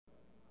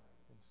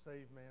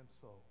save man's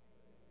soul.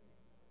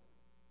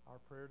 Our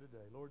prayer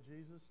today, Lord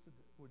Jesus,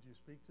 would you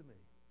speak to me?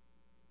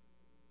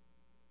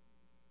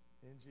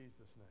 In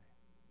Jesus' name.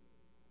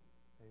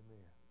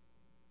 Amen.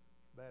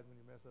 It's bad when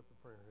you mess up a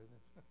prayer, isn't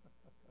it?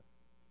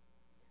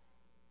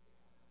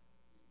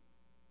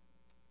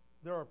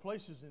 There are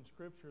places in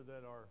Scripture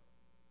that are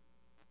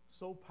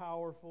so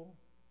powerful,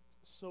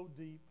 so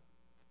deep.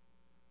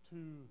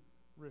 To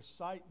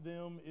recite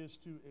them is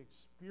to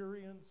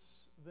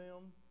experience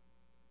them.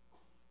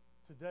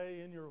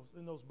 Today,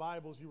 in those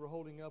Bibles you were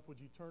holding up, would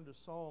you turn to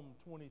Psalm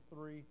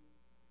 23?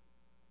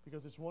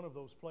 Because it's one of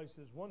those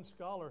places. One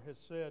scholar has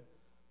said,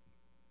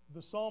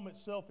 the psalm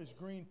itself is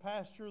green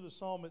pasture. The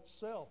psalm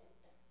itself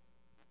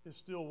is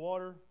still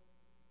water.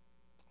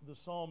 The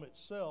psalm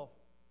itself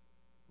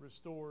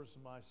restores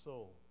my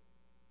soul.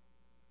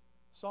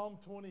 Psalm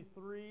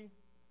 23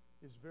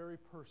 is very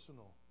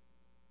personal.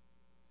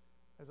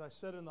 As I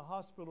sat in the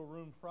hospital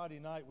room Friday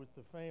night with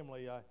the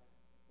family,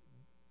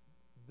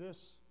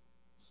 this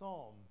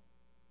psalm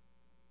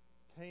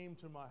came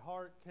to my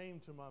heart, came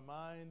to my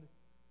mind,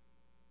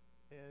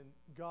 and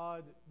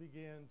God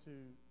began to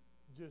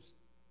just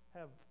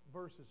have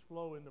verses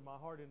flow into my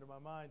heart, into my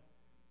mind,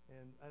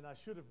 and I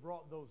should have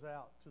brought those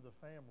out to the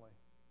family.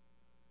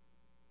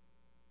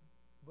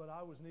 But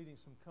I was needing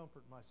some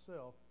comfort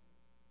myself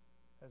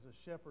as a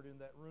shepherd in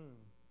that room.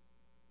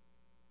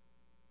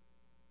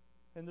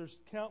 And there's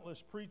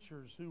countless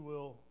preachers who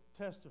will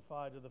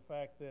testify to the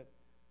fact that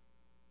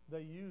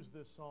they use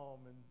this psalm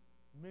in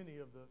many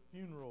of the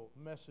funeral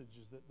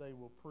messages that they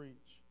will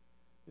preach.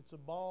 It's a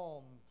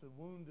balm to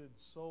wounded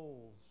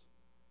souls.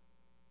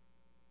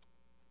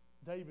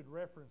 David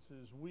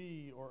references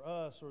we or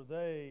us or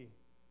they.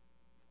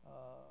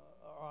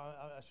 Or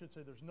I should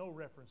say there's no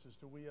references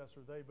to we, us,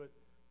 or they, but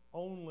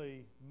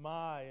only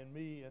my and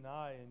me and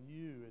I and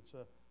you. It's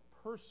a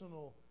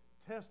personal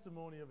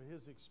testimony of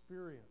his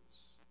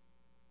experience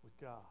with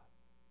God.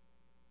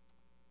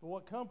 But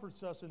what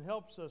comforts us and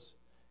helps us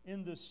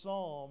in this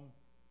psalm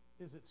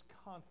is its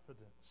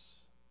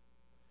confidence.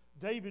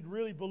 David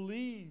really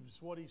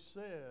believes what he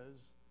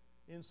says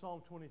in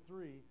Psalm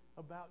 23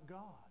 about God.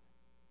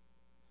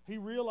 He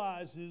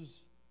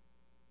realizes,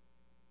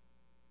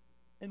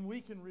 and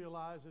we can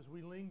realize as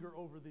we linger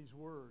over these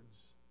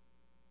words,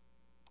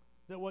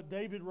 that what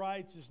David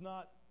writes is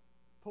not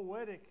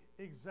poetic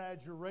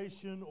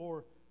exaggeration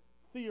or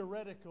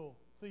theoretical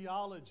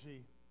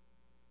theology.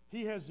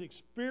 He has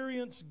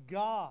experienced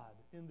God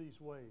in these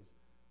ways,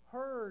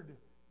 heard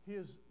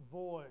his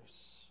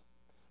voice,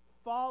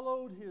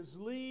 followed his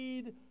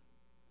lead,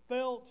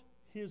 felt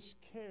his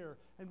care.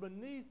 And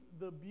beneath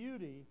the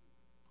beauty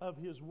of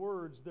his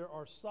words, there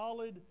are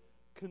solid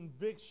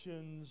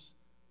convictions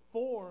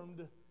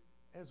formed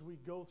as we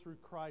go through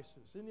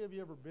crisis. Any of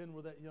you ever been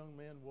where that young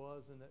man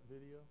was in that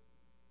video?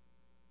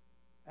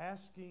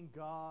 Asking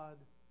God,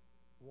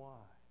 why?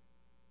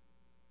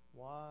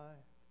 Why?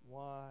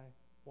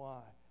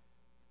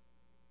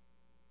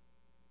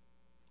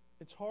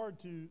 It's hard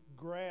to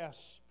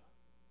grasp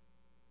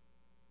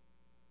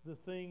the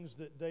things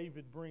that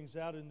David brings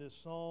out in this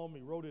psalm.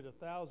 He wrote it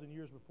 1,000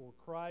 years before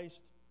Christ.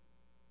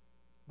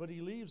 But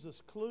he leaves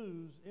us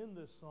clues in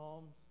this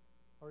psalm,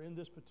 or in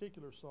this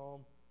particular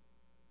psalm,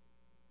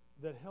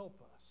 that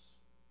help us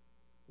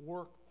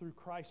work through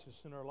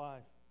crisis in our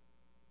life.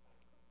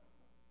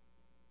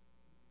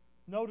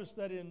 Notice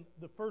that in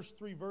the first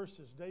 3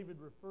 verses, David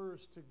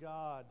refers to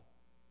God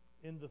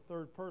in the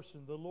third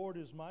person. The Lord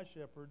is my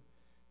shepherd.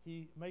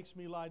 He makes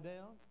me lie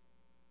down.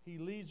 He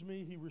leads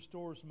me. He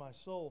restores my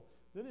soul.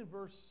 Then in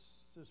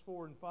verses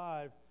 4 and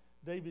 5,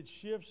 David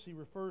shifts. He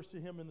refers to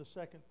him in the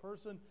second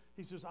person.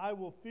 He says, I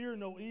will fear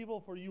no evil,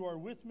 for you are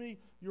with me.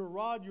 Your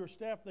rod, your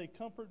staff, they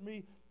comfort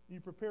me.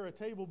 You prepare a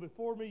table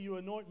before me. You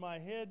anoint my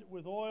head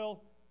with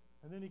oil.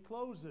 And then he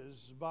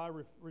closes by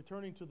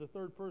returning to the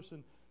third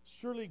person.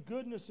 Surely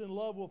goodness and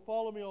love will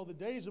follow me all the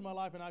days of my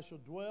life, and I shall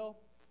dwell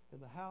in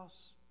the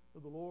house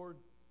of the Lord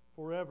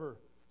forever.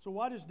 So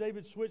why does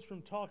David switch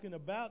from talking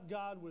about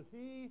God with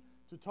he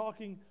to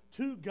talking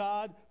to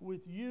God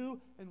with you?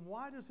 And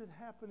why does it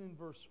happen in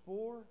verse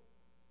 4?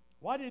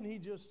 Why didn't he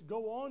just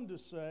go on to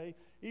say,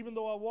 even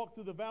though I walk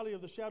through the valley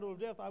of the shadow of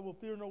death, I will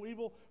fear no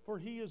evil, for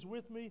he is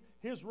with me.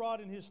 His rod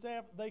and his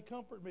staff, they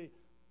comfort me.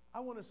 I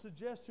want to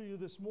suggest to you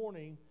this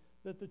morning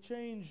that the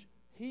change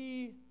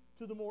he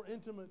to the more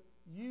intimate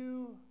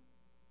you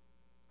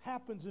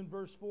happens in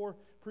verse 4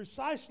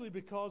 precisely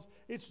because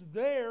it's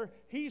there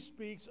he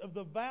speaks of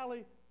the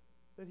valley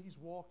that he's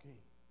walking.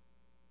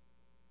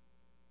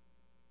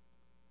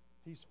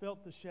 He's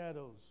felt the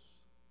shadows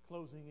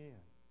closing in.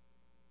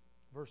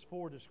 Verse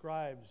 4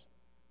 describes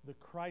the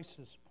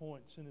crisis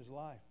points in his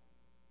life.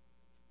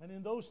 And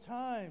in those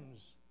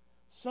times,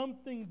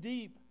 something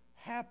deep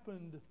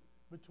happened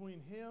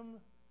between him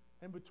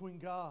and between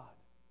God.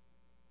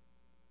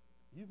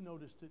 You've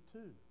noticed it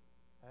too,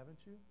 haven't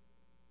you?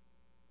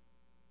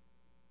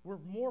 We're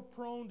more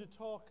prone to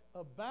talk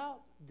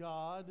about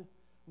God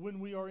when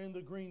we are in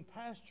the green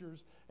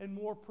pastures and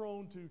more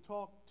prone to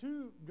talk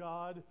to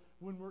God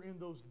when we're in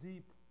those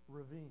deep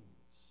ravines.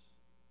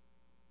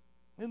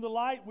 In the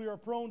light, we are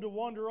prone to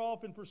wander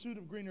off in pursuit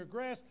of greener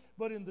grass,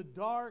 but in the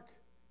dark,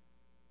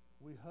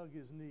 we hug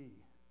His knee.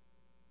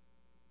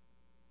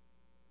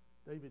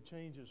 David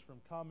changes from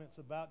comments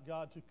about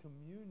God to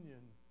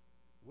communion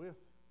with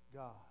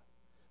God.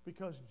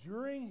 Because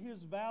during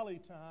his valley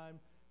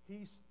time,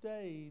 he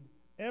stayed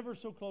ever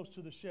so close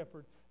to the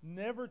shepherd,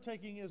 never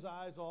taking his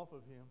eyes off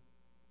of him.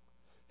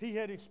 He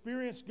had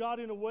experienced God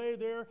in a way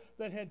there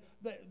that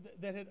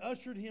had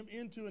ushered him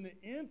into an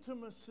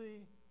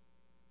intimacy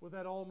with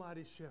that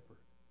almighty shepherd.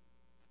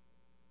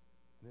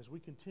 And as we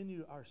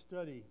continue our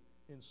study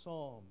in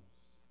Psalms,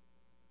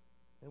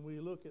 and we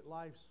look at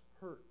life's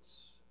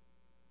hurts,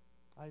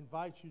 I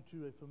invite you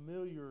to a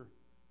familiar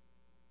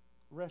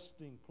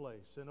resting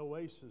place, an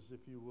oasis,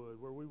 if you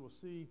would, where we will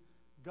see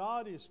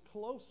God is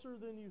closer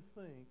than you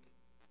think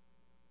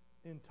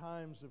in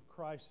times of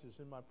crisis.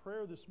 And my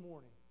prayer this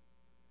morning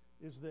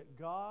is that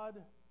God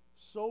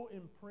so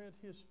imprint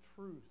His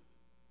truth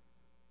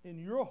in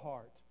your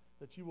heart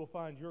that you will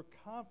find your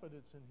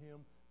confidence in Him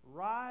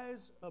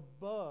rise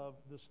above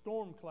the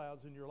storm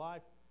clouds in your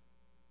life,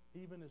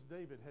 even as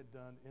David had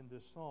done in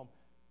this psalm.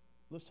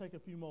 Let's take a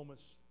few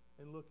moments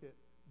and look at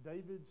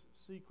David's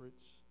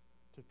secrets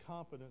to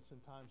confidence in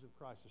times of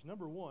crisis.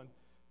 Number one,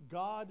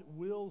 God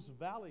wills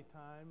valley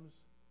times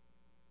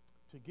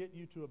to get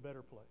you to a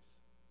better place.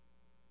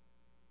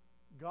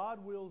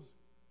 God wills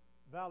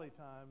valley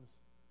times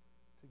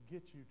to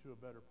get you to a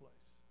better place.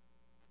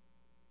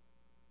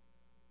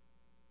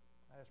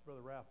 I asked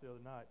Brother Ralph the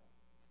other night,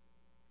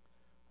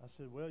 I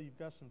said, well, you've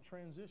got some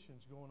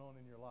transitions going on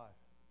in your life.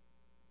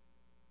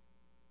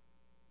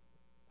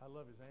 I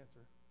love his answer.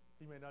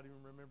 He may not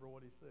even remember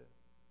what he said.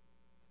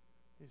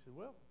 He said,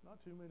 well,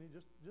 not too many,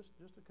 just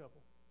a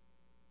couple.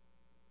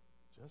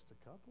 Just a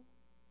couple?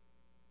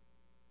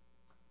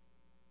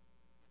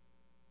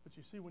 But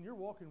you see, when you're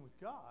walking with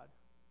God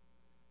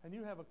and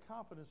you have a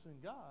confidence in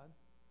God,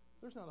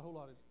 there's not a whole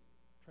lot of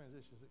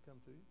transitions that come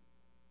to you.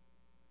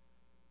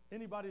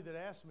 Anybody that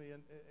asked me,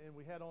 and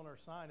we had on our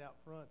sign out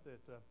front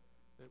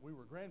that we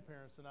were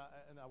grandparents, and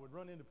I would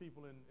run into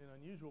people in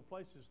unusual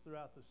places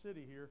throughout the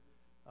city here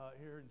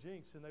in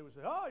Jinx, and they would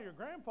say, oh, you're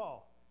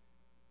grandpa.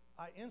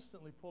 I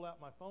instantly pull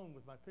out my phone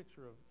with my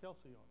picture of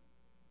Kelsey on it.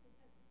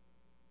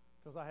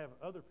 Because I have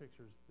other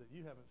pictures that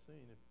you haven't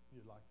seen if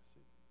you'd like to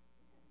see.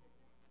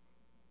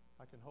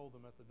 I can hold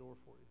them at the door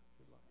for you if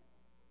you'd like.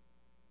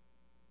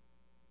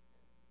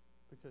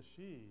 Because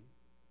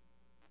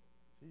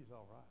she's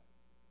all right.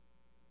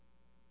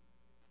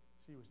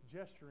 She was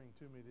gesturing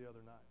to me the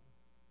other night.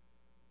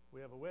 We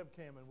have a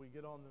webcam, and we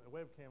get on the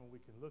webcam and we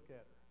can look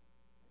at her.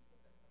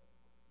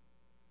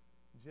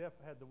 Jeff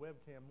had the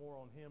webcam more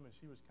on him, and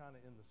she was kind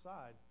of in the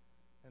side.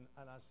 And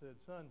I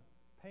said, son,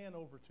 pan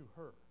over to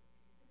her.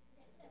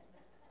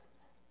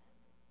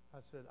 I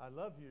said, I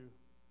love you,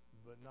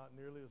 but not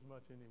nearly as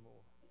much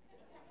anymore.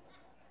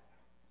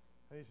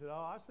 And he said,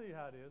 oh, I see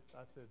how it is.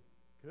 I said,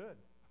 good.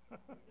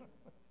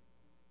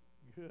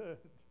 Good.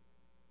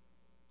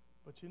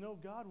 But you know,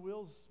 God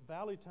wills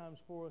valley times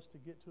for us to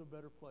get to a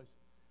better place.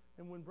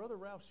 And when Brother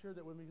Ralph shared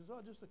that with me, he goes,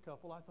 oh, just a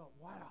couple, I thought,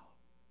 wow.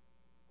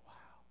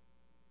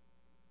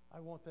 I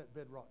want that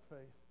bedrock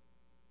faith.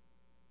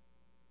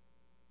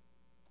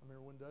 I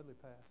remember when Dudley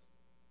passed.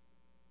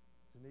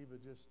 Geneva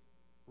just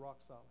rock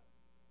solid.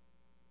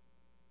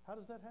 How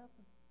does that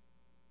happen?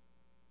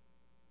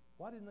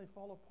 Why didn't they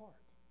fall apart?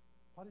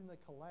 Why didn't they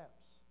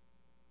collapse?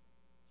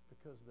 It's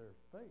because their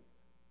faith,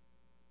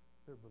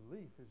 their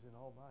belief is in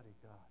Almighty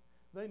God.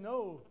 They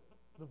know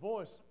the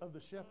voice of the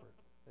shepherd.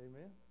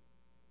 Amen?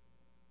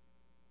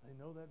 They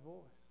know that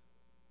voice.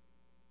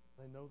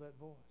 They know that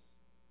voice.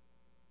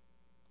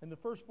 In the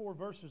first 4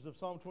 verses of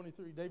Psalm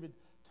 23, David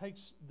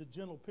takes the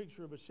gentle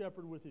picture of a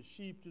shepherd with his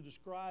sheep to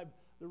describe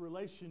the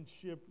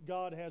relationship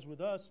God has with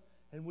us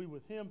and we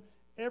with him.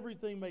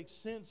 Everything makes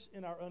sense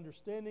in our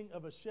understanding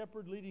of a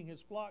shepherd leading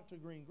his flock to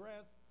green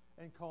grass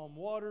and calm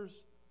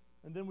waters.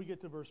 And then we get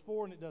to verse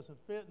 4 and it doesn't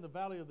fit. In the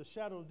valley of the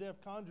shadow of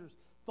death conjures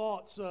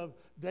thoughts of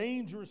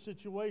dangerous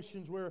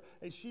situations where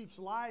a sheep's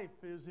life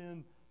is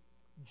in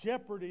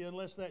jeopardy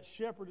unless that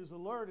shepherd is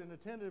alert and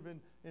attentive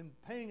and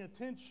paying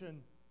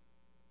attention.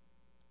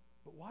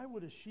 But why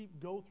would a sheep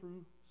go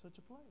through such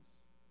a place?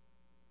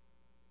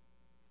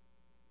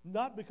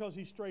 Not because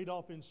he strayed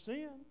off in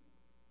sin.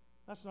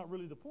 That's not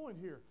really the point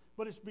here.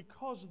 But it's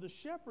because the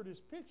shepherd is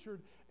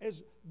pictured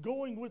as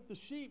going with the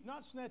sheep,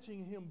 not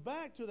snatching him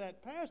back to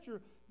that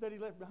pasture that he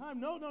left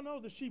behind. No.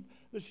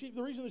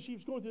 The reason the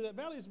sheep's going through that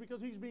valley is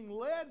because he's being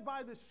led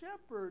by the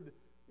shepherd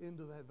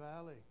into that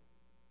valley.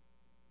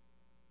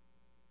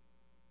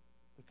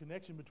 The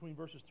connection between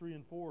verses 3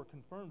 and 4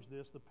 confirms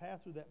this. The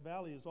path through that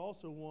valley is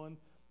also one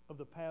of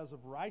the paths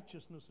of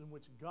righteousness in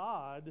which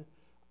God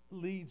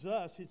leads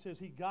us. It says,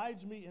 He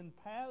guides me in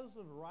paths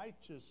of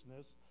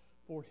righteousness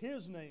for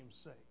His name's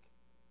sake.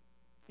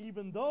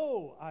 Even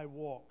though I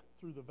walk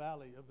through the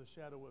valley of the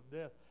shadow of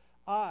death,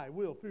 I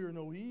will fear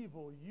no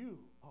evil. You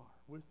are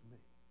with me.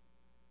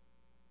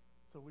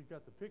 So we've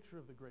got the picture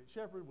of the great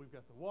shepherd, we've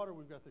got the water,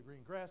 we've got the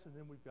green grass, and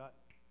then we've got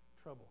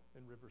trouble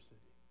in River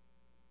City.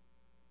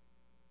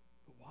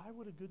 But why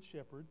would a good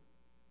shepherd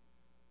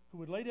who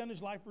would lay down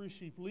his life for his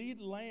sheep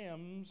lead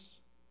lambs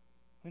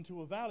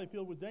into a valley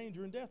filled with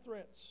danger and death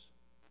threats?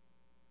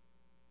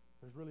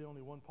 There's really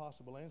only one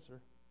possible answer,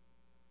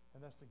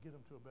 and that's to get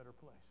them to a better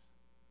place.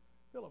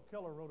 Philip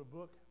Keller wrote a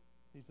book.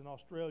 He's an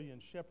Australian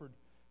shepherd,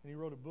 and he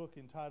wrote a book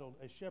entitled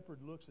A Shepherd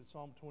Looks at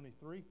Psalm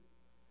 23.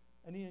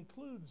 And he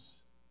includes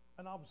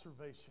an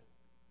observation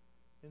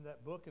in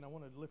that book, and I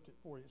want to lift it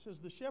for you. It says,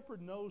 the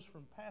shepherd knows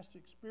from past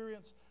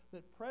experience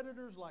that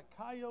predators like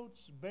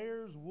coyotes,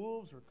 bears,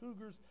 wolves, or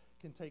cougars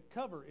can take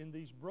cover in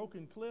these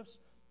broken cliffs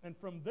and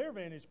from their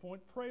vantage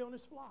point prey on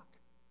his flock.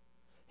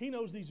 He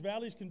knows these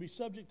valleys can be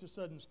subject to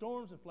sudden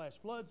storms and flash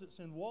floods that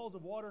send walls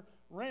of water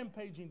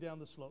rampaging down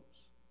the slopes.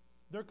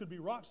 There could be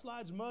rock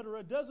slides, mud, or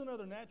a dozen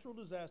other natural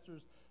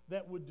disasters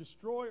that would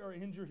destroy or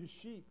injure his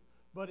sheep.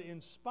 But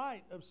in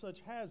spite of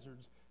such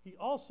hazards, he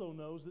also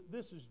knows that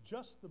this is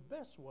just the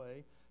best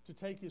way to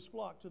take his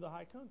flock to the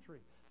high country.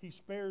 He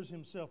spares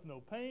himself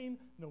no pain,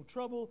 no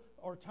trouble,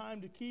 or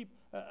time to keep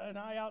an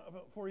eye out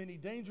for any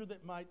danger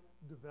that might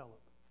develop.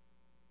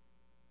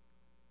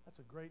 That's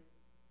a great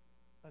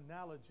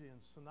analogy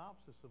and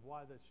synopsis of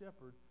why the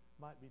shepherd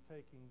might be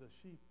taking the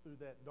sheep through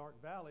that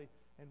dark valley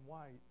and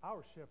why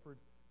our shepherd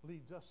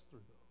leads us through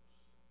those.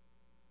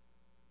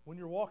 When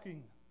you're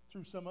walking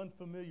through some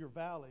unfamiliar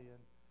valley and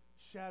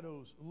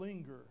shadows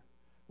linger,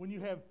 when you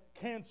have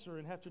cancer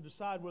and have to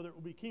decide whether it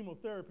will be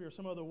chemotherapy or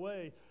some other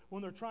way,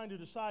 when they're trying to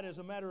decide as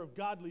a matter of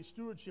godly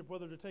stewardship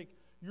whether to take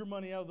your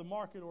money out of the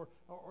market or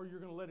you're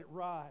going to let it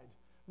ride,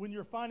 when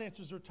your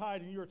finances are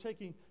tight and you're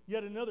taking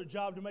yet another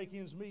job to make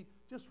ends meet,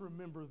 just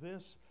remember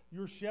this: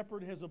 your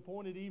shepherd has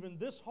appointed even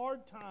this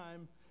hard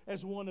time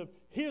as one of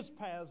his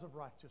paths of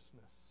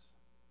righteousness.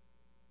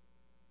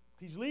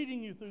 He's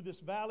leading you through this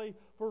valley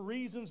for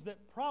reasons that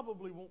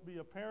probably won't be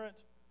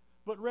apparent,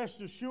 but rest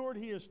assured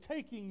he is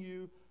taking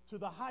you to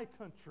the high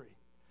country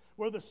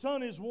where the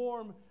sun is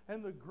warm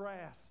and the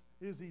grass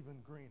is even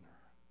greener.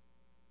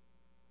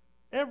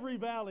 Every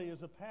valley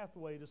is a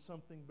pathway to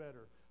something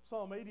better.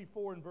 Psalm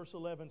 84 and verse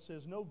 11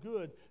 says, no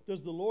good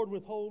does the Lord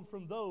withhold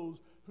from those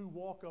who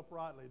walk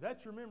uprightly.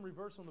 That's your memory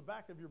verse on the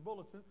back of your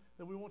bulletin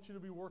that we want you to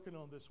be working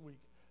on this week.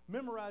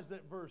 Memorize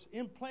that verse,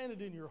 implant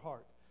it in your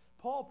heart.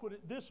 Paul put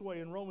it this way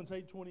in Romans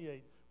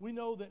 8:28. We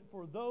know that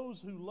for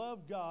those who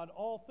love God,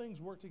 all things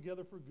work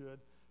together for good,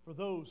 for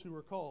those who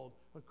are called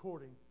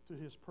according to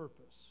his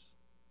purpose.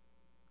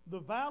 The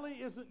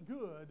valley isn't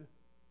good,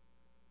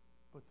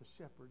 but the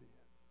shepherd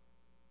is.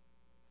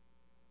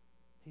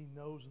 He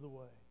knows the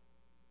way.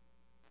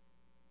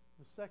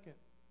 The second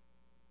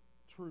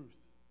truth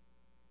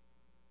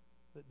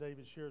that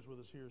David shares with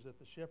us here is that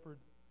the shepherd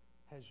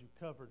has you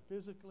covered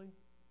physically,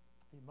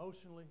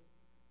 emotionally,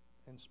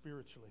 and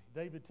spiritually.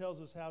 David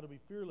tells us how to be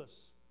fearless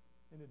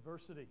in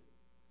adversity.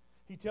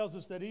 He tells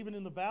us that even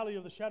in the valley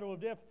of the shadow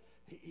of death,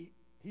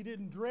 he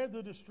didn't dread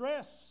the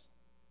distress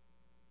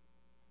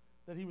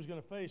that he was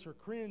going to face or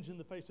cringe in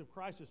the face of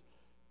crisis.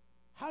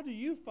 How do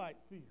you fight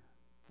fear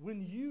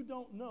when you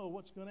don't know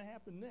what's going to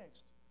happen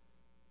next?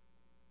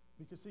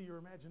 Because, see, your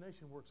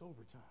imagination works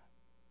overtime.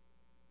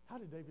 How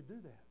did David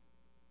do that?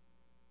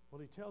 Well,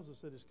 he tells us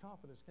that his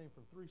confidence came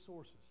from three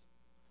sources.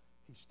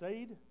 He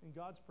stayed in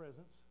God's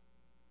presence,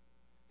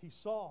 he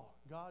saw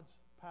God's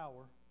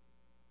power,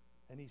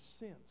 and he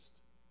sensed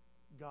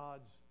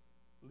God's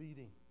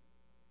leading.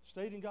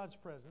 Stayed in God's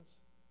presence,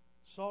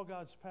 saw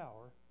God's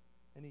power,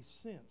 and he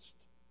sensed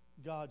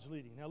God's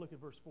leading. Now look at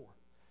verse 4.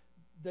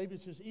 David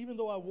says, even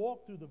though I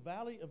walk through the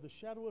valley of the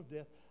shadow of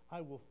death,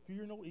 I will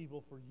fear no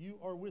evil, for you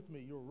are with me.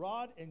 Your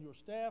rod and your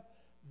staff,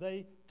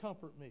 they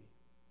comfort me.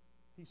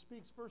 He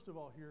speaks, first of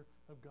all, here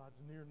of God's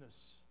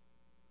nearness,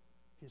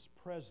 his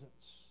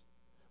presence.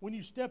 When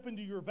you step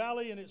into your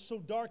valley and it's so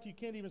dark you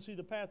can't even see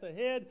the path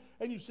ahead,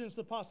 and you sense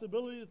the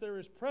possibility that there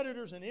is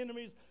predators and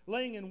enemies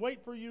laying in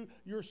wait for you,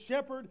 your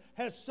shepherd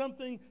has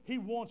something he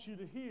wants you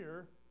to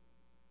hear.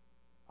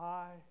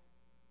 I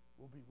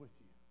will be with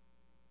you.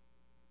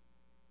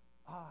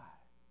 I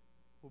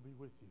will be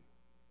with you.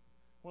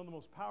 One of the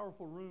most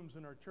powerful rooms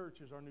in our church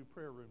is our new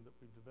prayer room that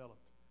we've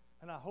developed.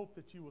 And I hope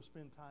that you will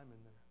spend time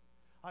in there.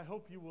 I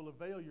hope you will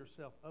avail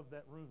yourself of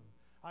that room.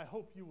 I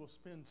hope you will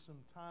spend some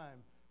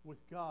time with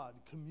God,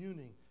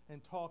 communing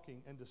and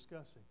talking and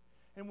discussing.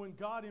 And when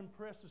God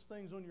impresses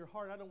things on your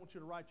heart, I don't want you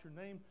to write your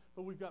name,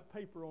 but we've got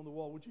paper on the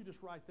wall. Would you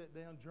just write that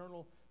down,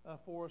 journal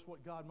for us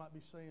what God might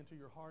be saying to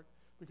your heart?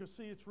 Because,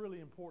 see, it's really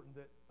important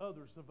that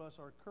others of us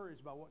are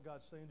encouraged by what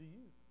God's saying to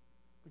you.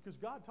 Because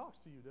God talks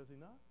to you, does he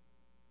not?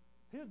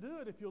 He'll do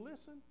it if you'll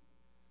listen.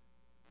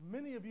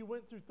 Many of you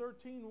went through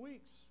 13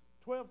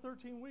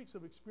 weeks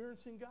of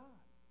experiencing God.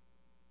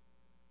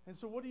 And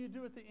so what do you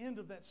do at the end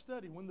of that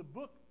study? When the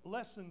book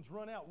lessons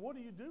run out, what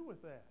do you do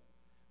with that?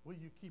 Well,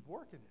 you keep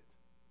working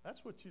it.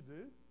 That's what you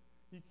do.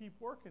 You keep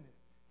working it.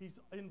 He's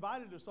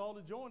invited us all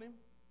to join him.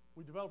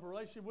 We develop a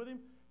relationship with him.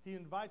 He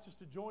invites us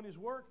to join his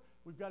work.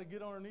 We've got to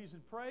get on our knees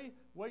and pray.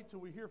 Wait till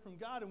we hear from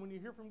God. And when you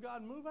hear from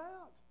God, move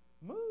out.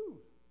 Move.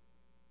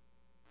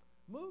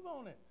 Move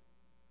on it.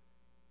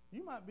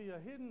 You might be a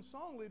hidden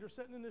song leader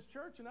sitting in this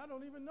church and I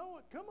don't even know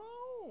it. Come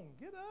on,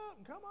 get up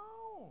and come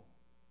on.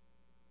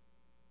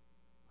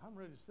 I'm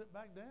ready to sit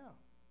back down.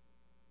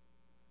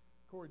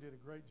 Corey did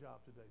a great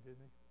job today,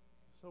 didn't he?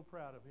 So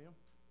proud of him.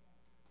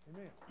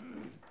 Amen.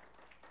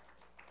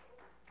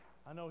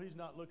 I know he's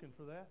not looking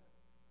for that,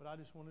 but I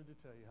just wanted to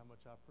tell you how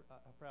much how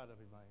proud of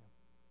him I am.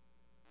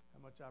 How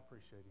much I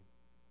appreciate him.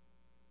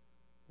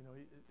 You know,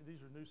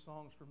 these are new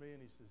songs for me, and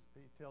he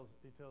tells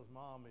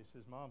Mom, he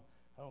says, Mom,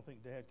 I don't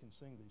think Dad can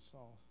sing these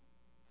songs.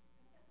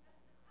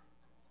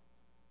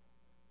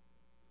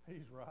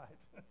 He's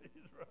right.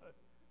 He's right.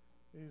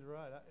 He's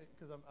right.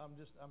 Because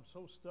I'm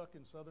so stuck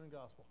in Southern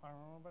gospel.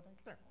 I'm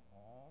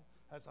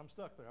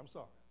stuck there. I'm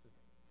sorry.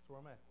 That's where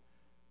I'm at.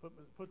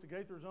 Put the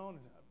Gaithers on,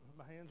 and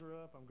my hands are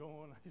up. I'm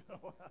going. You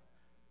know,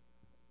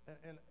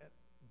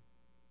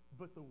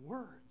 but the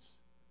words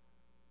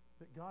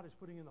that God is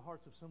putting in the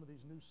hearts of some of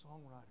these new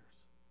songwriters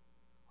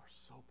are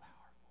so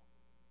powerful.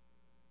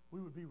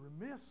 We would be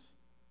remiss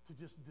to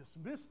just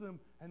dismiss them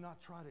and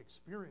not try to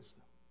experience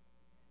them.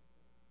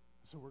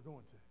 So we're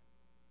going to.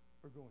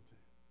 We're going to.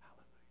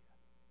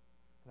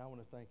 Hallelujah. And I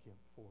want to thank him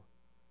for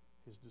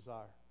his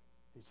desire.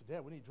 He said,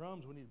 Dad, we need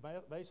drums, we need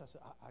bass. I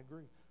said, I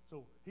agree.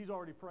 So he's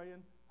already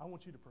praying. I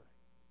want you to pray.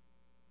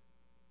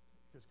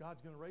 Because God's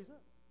going to raise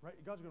up. Right?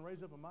 God's going to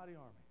raise up a mighty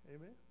army.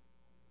 Amen?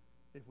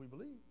 If we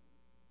believe.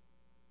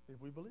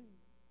 If we believe.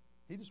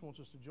 He just wants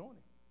us to join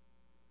him.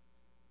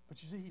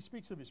 But you see, he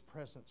speaks of his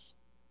presence.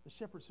 The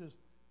shepherd says,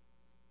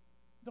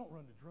 don't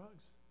run to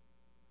drugs.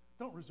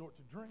 Don't resort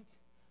to drink.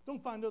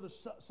 Don't find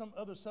some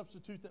other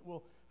substitute that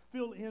will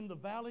fill in the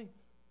valley.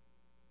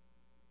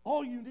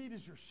 All you need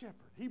is your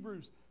shepherd.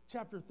 Hebrews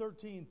chapter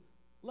 13,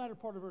 latter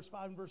part of verse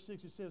 5 and verse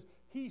 6, it says,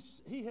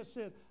 He has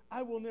said,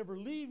 I will never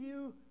leave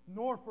you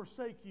nor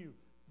forsake you.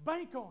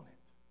 Bank on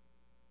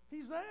it.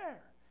 He's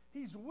there.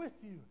 He's with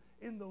you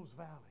in those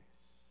valleys.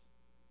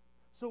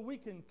 So we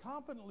can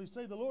confidently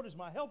say, the Lord is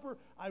my helper.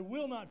 I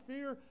will not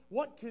fear.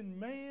 What can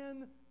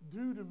man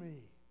do to me?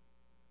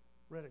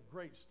 Read a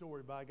great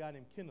story by a guy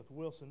named Kenneth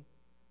Wilson.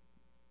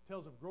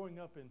 Tells of growing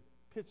up in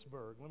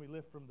Pittsburgh. Let me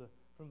lift from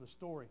the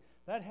story.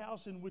 That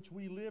house in which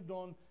we lived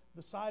on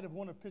the side of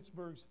one of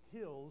Pittsburgh's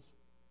hills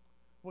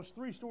was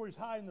 3 stories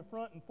high in the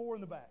front and 4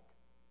 in the back.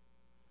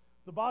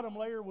 The bottom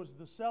layer was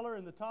the cellar,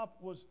 and the top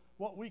was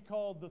what we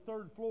called the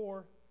 3rd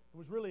floor. It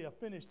was really a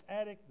finished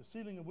attic, the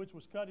ceiling of which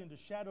was cut into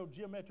shadowed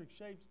geometric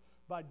shapes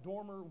by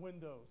dormer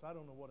windows. I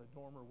don't know what a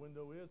dormer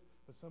window is,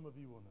 but some of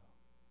you will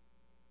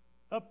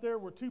know. Up there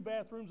were 2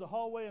 bathrooms, a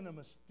hallway, and a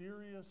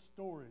mysterious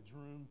storage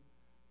room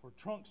for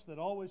trunks that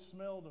always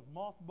smelled of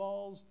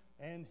mothballs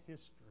and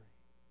history.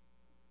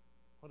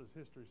 What does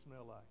history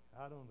smell like?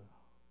 I don't know.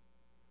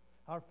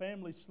 Our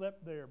family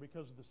slept there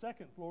because the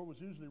 2nd floor was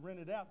usually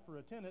rented out for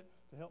a tenant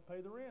to help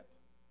pay the rent.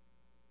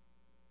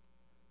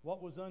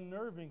 What was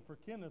unnerving for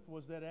Kenneth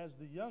was that as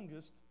the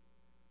youngest,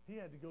 he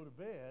had to go to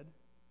bed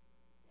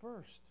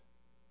first.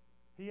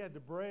 He had to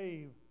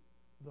brave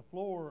the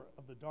floor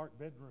of the dark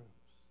bedrooms.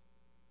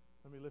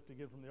 Let me lift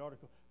again from the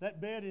article.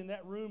 That bed in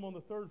that room on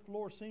the 3rd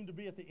floor seemed to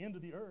be at the end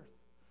of the earth,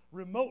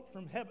 remote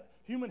from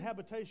human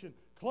habitation,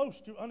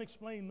 close to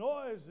unexplained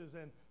noises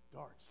and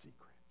dark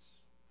secrets.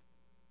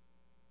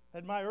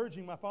 At my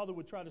urging, my father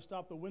would try to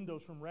stop the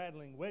windows from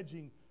rattling,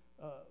 wedging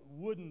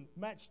wooden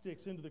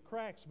matchsticks into the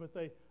cracks, but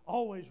they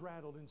always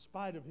rattled in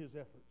spite of his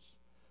efforts.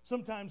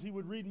 Sometimes he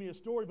would read me a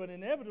story, but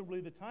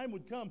inevitably the time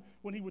would come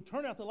when he would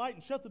turn out the light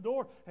and shut the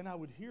door, and I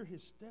would hear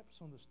his steps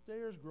on the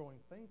stairs growing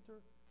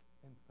fainter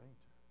and fainter.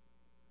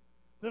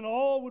 Then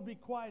all would be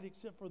quiet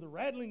except for the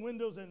rattling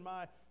windows and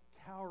my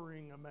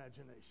cowering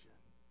imagination.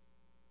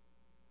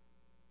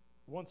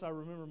 Once I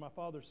remember my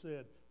father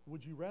said,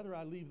 would you rather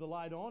I leave the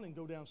light on and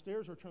go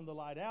downstairs or turn the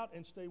light out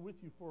and stay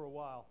with you for a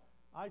while?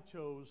 I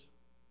chose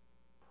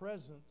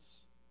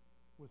presence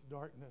with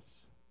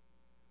darkness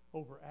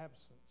over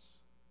absence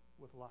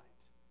with light.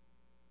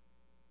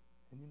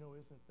 And you know,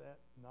 isn't that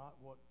not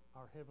what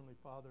our Heavenly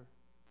Father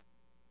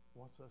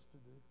wants us to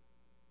do?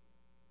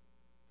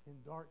 In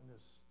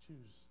darkness,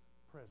 choose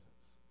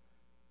presence.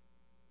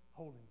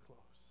 Hold Him close.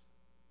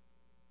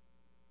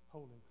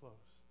 Hold Him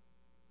close.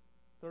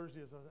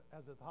 Thursday, as I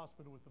was at the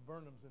hospital with the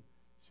Burnhams, and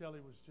Shelley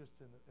was just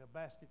in a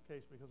basket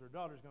case because her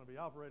daughter's going to be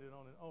operated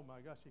on, and oh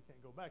my gosh, she can't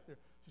go back there.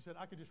 She said,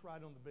 I could just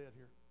ride on the bed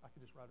here. I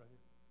could just ride right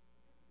here.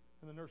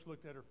 And the nurse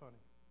looked at her funny.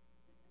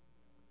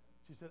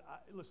 She said,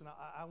 listen,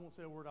 I won't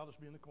say a word. I'll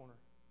just be in the corner.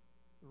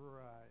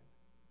 Right.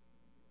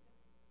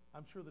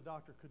 I'm sure the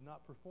doctor could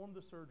not perform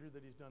the surgery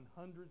that he's done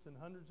hundreds and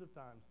hundreds of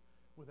times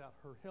without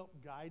her help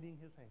guiding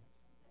his hands.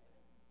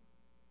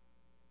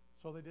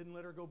 So they didn't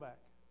let her go back.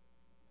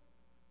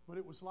 But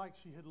it was like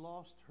she had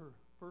lost her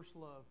first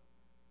love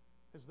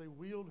as they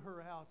wheeled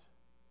her out,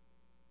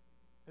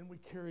 and we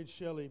carried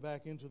Shelley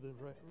back into the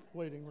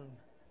waiting room.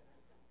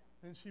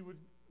 And she would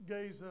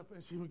gaze up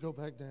and she would go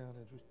back down.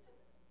 And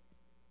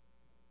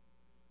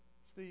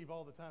Steve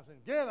all the time saying,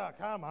 get up,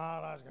 come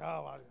on, let's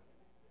go.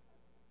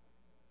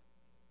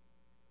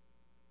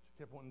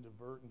 She kept wanting to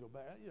divert and go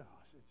back. Yeah,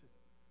 it's just,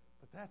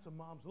 but that's a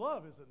mom's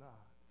love, is it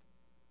not?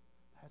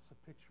 That's a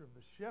picture of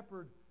the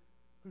shepherd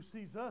who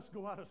sees us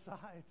go out of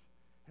sight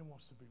and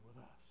wants to be with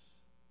us.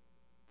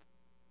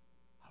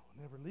 I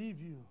will never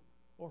leave you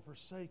or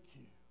forsake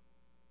you.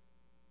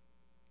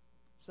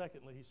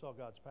 Secondly, he saw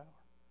God's power.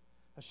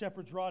 A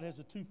shepherd's rod has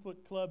a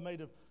 2-foot club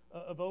made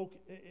of oak.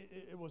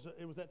 It was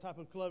that type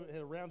of club. It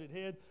had a rounded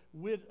head,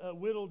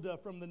 whittled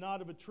from the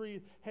knot of a tree.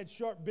 It had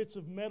sharp bits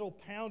of metal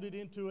pounded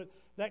into it.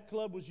 That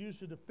club was used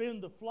to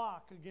defend the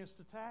flock against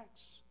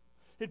attacks.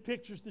 It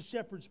pictures the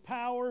shepherd's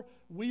power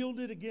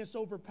wielded against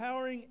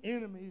overpowering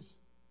enemies.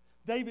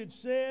 David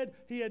said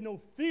he had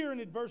no fear in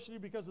adversity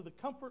because of the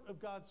comfort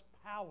of God's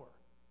power,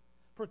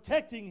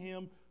 protecting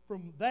him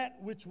from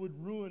that which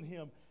would ruin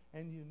him.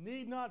 And you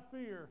need not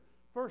fear.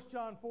 1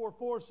 John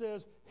 4:4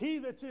 says, he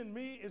that's in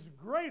me is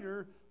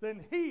greater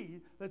than he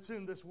that's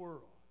in this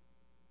world.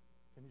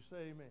 Can you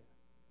say amen?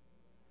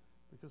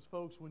 Because,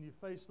 folks, when you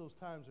face those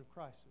times of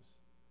crisis,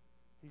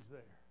 he's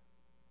there.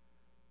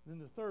 Then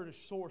the third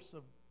source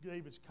of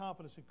David's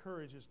confidence and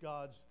courage is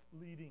God's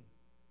leading.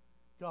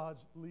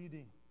 God's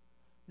leading.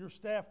 Your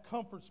staff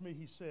comforts me,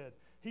 he said.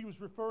 He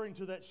was referring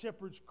to that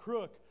shepherd's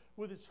crook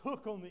with its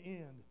hook on the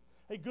end.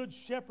 A good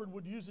shepherd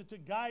would use it to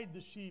guide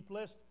the sheep,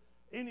 lest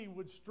any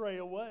would stray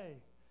away.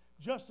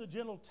 Just a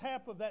gentle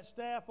tap of that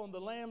staff on the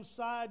lamb's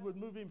side would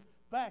move him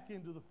back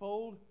into the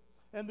fold,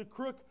 and the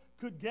crook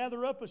could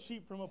gather up a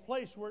sheep from a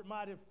place where it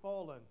might have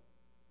fallen.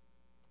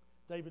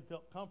 David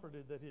felt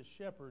comforted that his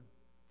shepherd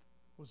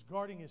was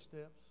guarding his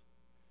steps,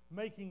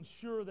 making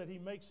sure that he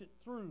makes it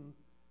through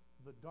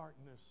the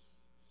darkness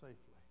safely.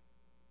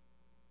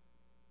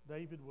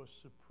 David was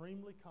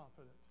supremely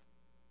confident,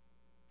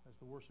 as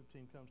the worship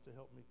team comes to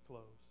help me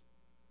close,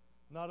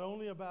 not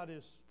only about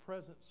his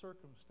present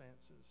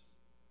circumstances,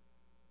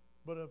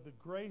 but of the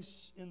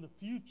grace in the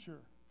future,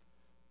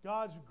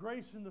 God's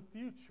grace in the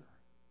future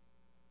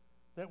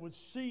that would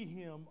see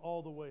him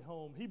all the way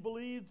home. He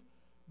believed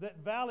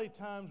that valley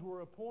times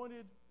were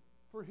appointed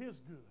for his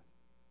good.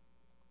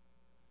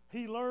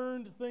 He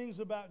learned things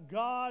about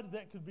God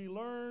that could be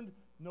learned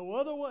no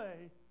other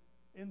way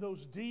in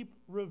those deep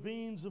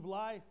ravines of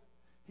life.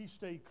 He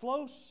stayed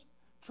close,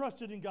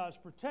 trusted in God's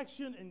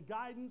protection and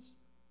guidance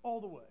all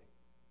the way.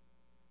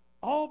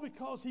 All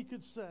because he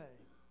could say,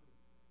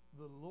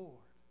 the Lord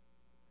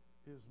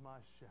is my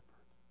shepherd.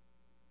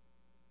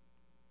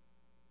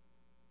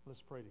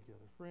 Let's pray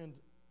together. Friend,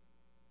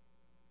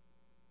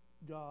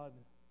 God,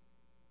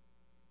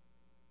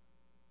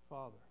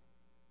 Father,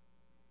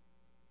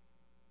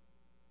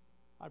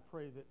 I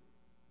pray that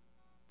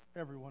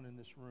everyone in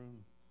this room,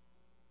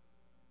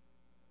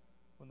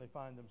 when they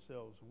find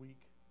themselves weak,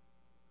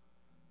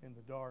 in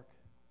the dark,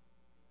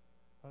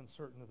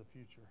 uncertain of the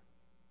future,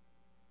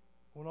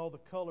 when all the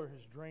color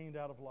has drained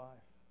out of life,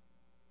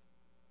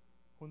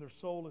 when their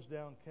soul is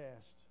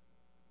downcast,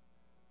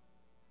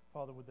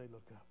 Father, would they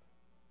look up?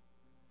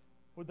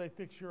 Would they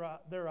fix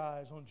their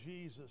eyes on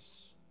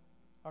Jesus,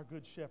 our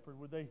good shepherd?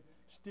 Would they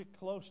stick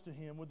close to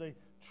him? Would they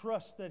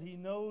trust that he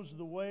knows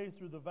the way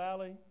through the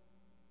valley,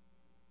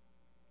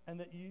 and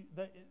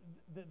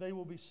that they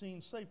will be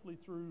seen safely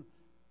through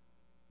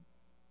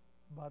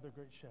by their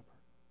great shepherd?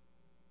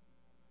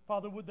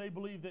 Father, would they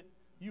believe that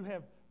you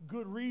have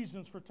good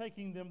reasons for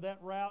taking them that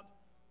route,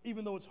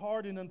 even though it's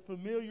hard and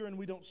unfamiliar and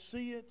we don't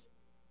see it?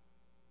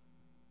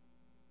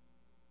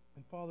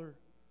 And Father,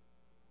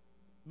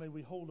 may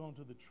we hold on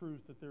to the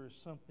truth that there is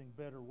something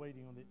better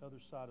waiting on the other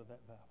side of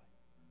that valley.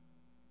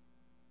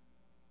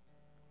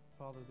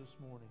 Father, this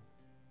morning,